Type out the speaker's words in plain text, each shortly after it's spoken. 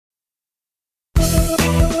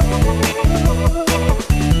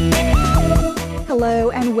Hello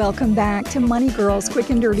and welcome back to Money Girl's Quick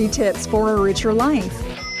and Dirty Tips for a Richer Life.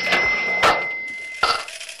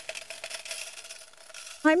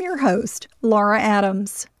 I'm your host, Laura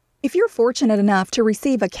Adams. If you're fortunate enough to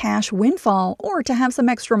receive a cash windfall or to have some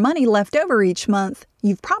extra money left over each month,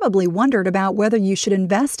 you've probably wondered about whether you should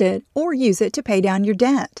invest it or use it to pay down your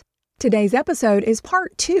debt. Today's episode is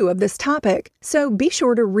part 2 of this topic, so be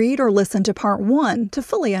sure to read or listen to part 1 to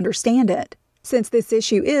fully understand it. Since this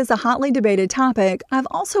issue is a hotly debated topic, I've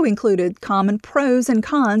also included common pros and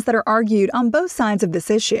cons that are argued on both sides of this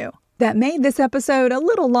issue. That made this episode a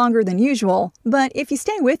little longer than usual, but if you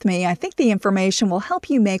stay with me, I think the information will help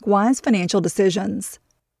you make wise financial decisions.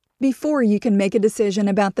 Before you can make a decision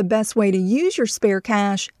about the best way to use your spare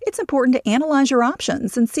cash, it's important to analyze your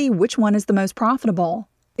options and see which one is the most profitable.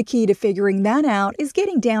 The key to figuring that out is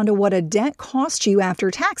getting down to what a debt costs you after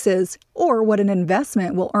taxes or what an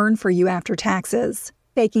investment will earn for you after taxes.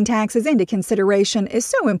 Taking taxes into consideration is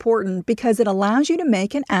so important because it allows you to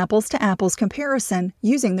make an apples-to-apples comparison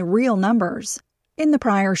using the real numbers. In the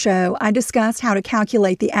prior show, I discussed how to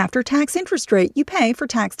calculate the after-tax interest rate you pay for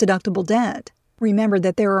tax-deductible debt. Remember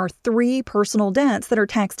that there are 3 personal debts that are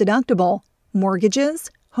tax-deductible: mortgages,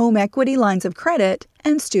 home equity lines of credit,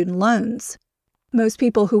 and student loans. Most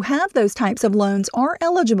people who have those types of loans are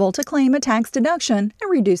eligible to claim a tax deduction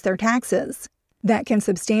and reduce their taxes. That can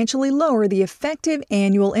substantially lower the effective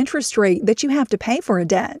annual interest rate that you have to pay for a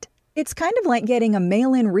debt. It's kind of like getting a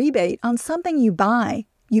mail-in rebate on something you buy.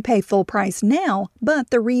 You pay full price now, but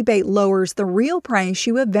the rebate lowers the real price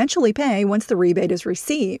you eventually pay once the rebate is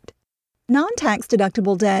received. Non-tax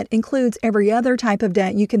deductible debt includes every other type of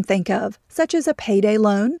debt you can think of, such as a payday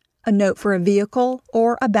loan, a note for a vehicle,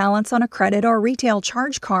 or a balance on a credit or retail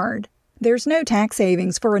charge card. There's no tax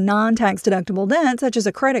savings for a non-tax deductible debt such as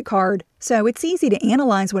a credit card, so it's easy to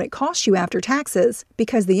analyze what it costs you after taxes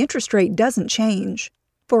because the interest rate doesn't change.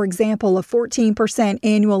 For example, a 14%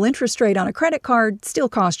 annual interest rate on a credit card still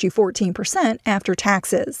costs you 14% after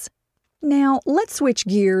taxes. Now, let's switch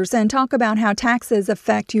gears and talk about how taxes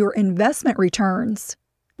affect your investment returns.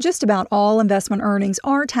 Just about all investment earnings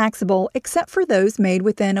are taxable except for those made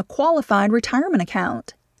within a qualified retirement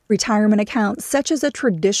account. Retirement accounts such as a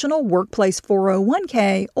traditional workplace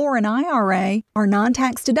 401k or an IRA are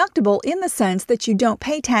non-tax deductible in the sense that you don't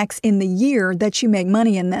pay tax in the year that you make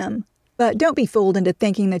money in them. But don't be fooled into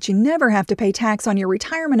thinking that you never have to pay tax on your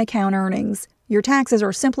retirement account earnings. Your taxes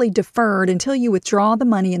are simply deferred until you withdraw the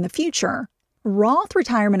money in the future. Roth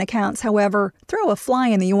retirement accounts, however, throw a fly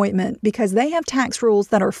in the ointment because they have tax rules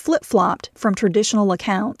that are flip-flopped from traditional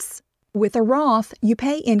accounts. With a Roth, you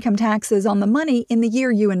pay income taxes on the money in the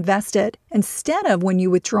year you invest it instead of when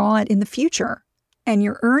you withdraw it in the future. And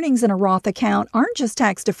your earnings in a Roth account aren't just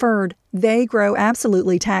tax-deferred, they grow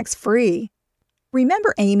absolutely tax-free.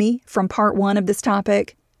 Remember Amy from part 1 of this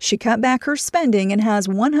topic? She cut back her spending and has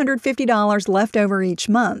 $150 left over each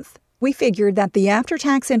month. We figured that the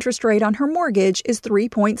after-tax interest rate on her mortgage is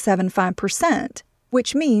 3.75%.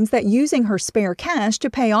 Which means that using her spare cash to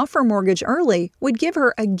pay off her mortgage early would give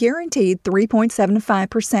her a guaranteed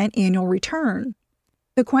 3.75% annual return.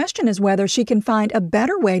 The question is whether she can find a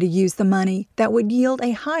better way to use the money that would yield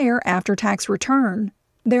a higher after-tax return.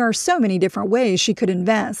 There are so many different ways she could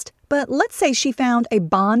invest, but let's say she found a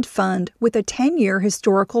bond fund with a 10-year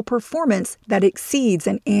historical performance that exceeds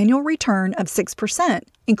an annual return of 6%,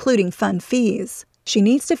 including fund fees. She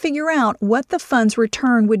needs to figure out what the fund's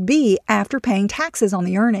return would be after paying taxes on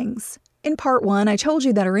the earnings. In part 1, I told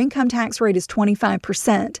you that her income tax rate is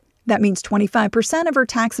 25%. That means 25% of her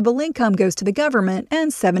taxable income goes to the government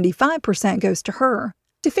and 75% goes to her.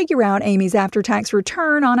 To figure out Amy's after-tax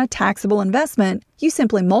return on a taxable investment, you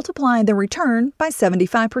simply multiply the return by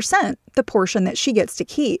 75%, the portion that she gets to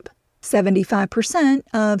keep. 75%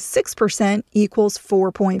 of 6% equals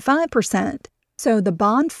 4.5%. So the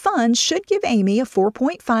bond fund should give Amy a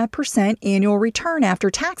 4.5% annual return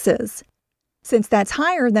after taxes. Since that's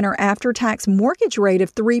higher than her after-tax mortgage rate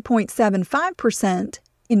of 3.75%,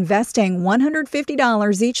 investing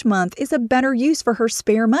 $150 each month is a better use for her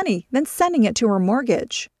spare money than sending it to her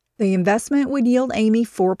mortgage. The investment would yield Amy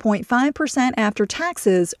 4.5% after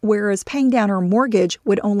taxes, whereas paying down her mortgage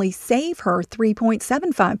would only save her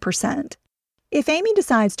 3.75%. If Amy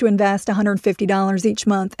decides to invest $150 each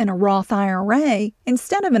month in a Roth IRA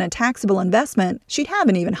instead of in a taxable investment, she'd have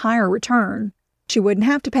an even higher return. She wouldn't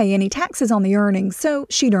have to pay any taxes on the earnings, so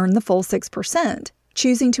she'd earn the full 6%.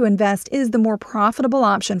 Choosing to invest is the more profitable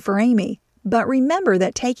option for Amy. But remember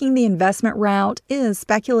that taking the investment route is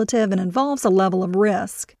speculative and involves a level of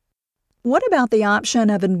risk. What about the option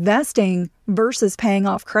of investing versus paying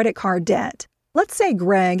off credit card debt? Let's say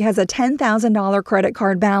Greg has a $10,000 credit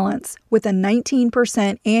card balance with a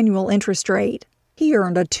 19% annual interest rate. He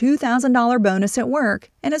earned a $2,000 bonus at work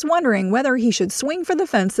and is wondering whether he should swing for the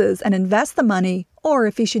fences and invest the money or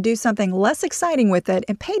if he should do something less exciting with it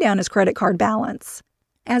and pay down his credit card balance.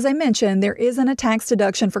 As I mentioned, there isn't a tax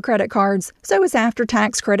deduction for credit cards, so his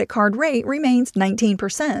after-tax credit card rate remains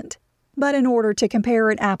 19%. But in order to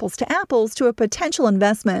compare it apples to a potential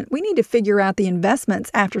investment, we need to figure out the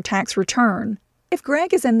investment's after-tax return. If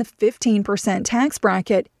Greg is in the 15% tax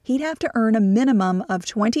bracket, he'd have to earn a minimum of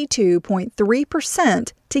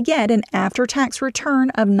 22.3% to get an after-tax return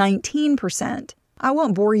of 19%. I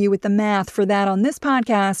won't bore you with the math for that on this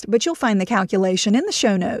podcast, but you'll find the calculation in the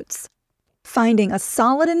show notes. Finding a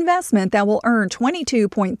solid investment that will earn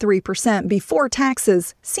 22.3% before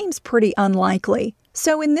taxes seems pretty unlikely.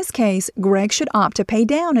 So in this case, Greg should opt to pay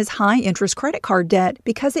down his high-interest credit card debt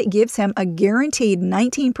because it gives him a guaranteed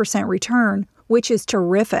 19% return, which is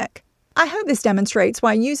terrific. I hope this demonstrates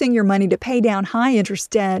why using your money to pay down high-interest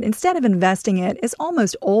debt instead of investing it is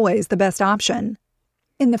almost always the best option.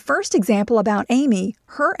 In the first example about Amy,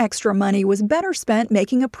 her extra money was better spent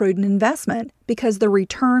making a prudent investment because the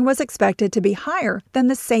return was expected to be higher than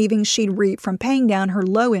the savings she'd reap from paying down her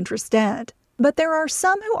low-interest debt. But there are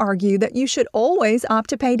some who argue that you should always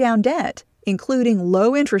opt to pay down debt, including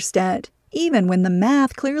low-interest debt, even when the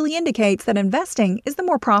math clearly indicates that investing is the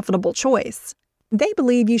more profitable choice. They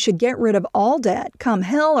believe you should get rid of all debt, come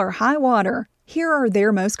hell or high water. Here are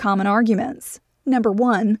their most common arguments. Number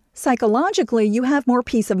 1, psychologically, you have more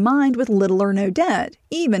peace of mind with little or no debt,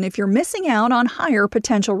 even if you're missing out on higher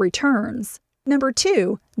potential returns. Number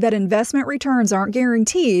 2, that investment returns aren't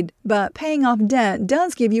guaranteed, but paying off debt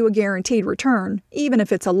does give you a guaranteed return, even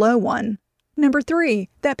if it's a low one. Number 3,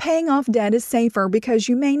 that paying off debt is safer because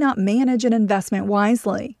you may not manage an investment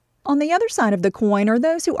wisely. On the other side of the coin are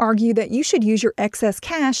those who argue that you should use your excess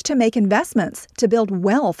cash to make investments, to build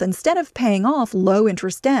wealth instead of paying off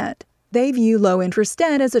low-interest debt. They view low-interest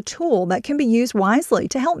debt as a tool that can be used wisely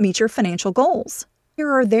to help meet your financial goals.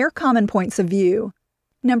 Here are their common points of view.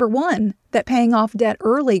 Number 1, that paying off debt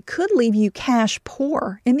early could leave you cash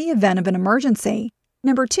poor in the event of an emergency.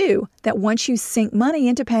 Number 2, that once you sink money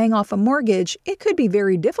into paying off a mortgage, it could be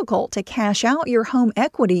very difficult to cash out your home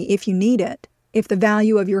equity if you need it. If the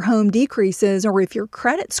value of your home decreases or if your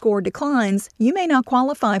credit score declines, you may not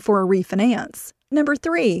qualify for a refinance. Number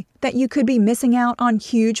 3, that you could be missing out on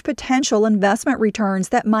huge potential investment returns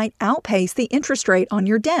that might outpace the interest rate on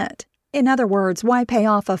your debt. In other words, why pay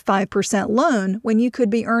off a 5% loan when you could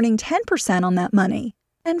be earning 10% on that money?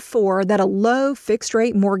 And 4, that a low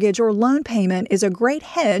fixed-rate mortgage or loan payment is a great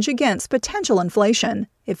hedge against potential inflation.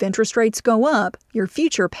 If interest rates go up, your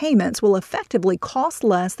future payments will effectively cost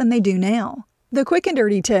less than they do now. The quick and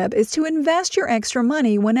dirty tip is to invest your extra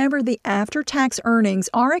money whenever the after-tax earnings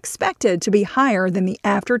are expected to be higher than the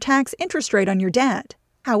after-tax interest rate on your debt.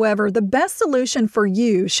 However, the best solution for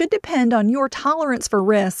you should depend on your tolerance for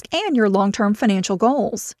risk and your long-term financial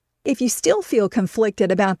goals. If you still feel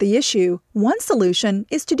conflicted about the issue, one solution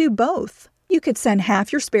is to do both. You could send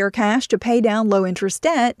half your spare cash to pay down low-interest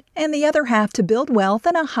debt and the other half to build wealth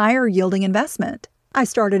in a higher-yielding investment. I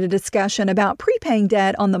started a discussion about prepaying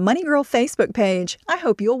debt on the Money Girl Facebook page. I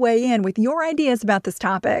hope you'll weigh in with your ideas about this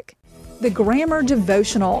topic. The Grammar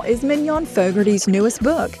Devotional is Mignon Fogarty's newest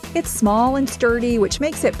book. It's small and sturdy, which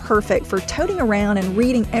makes it perfect for toting around and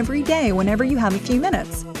reading every day whenever you have a few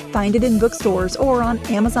minutes. Find it in bookstores or on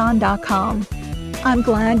Amazon.com. I'm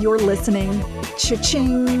glad you're listening.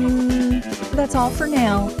 Cha-ching! That's all for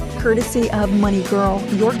now, courtesy of Money Girl,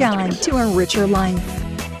 your guide to a richer life.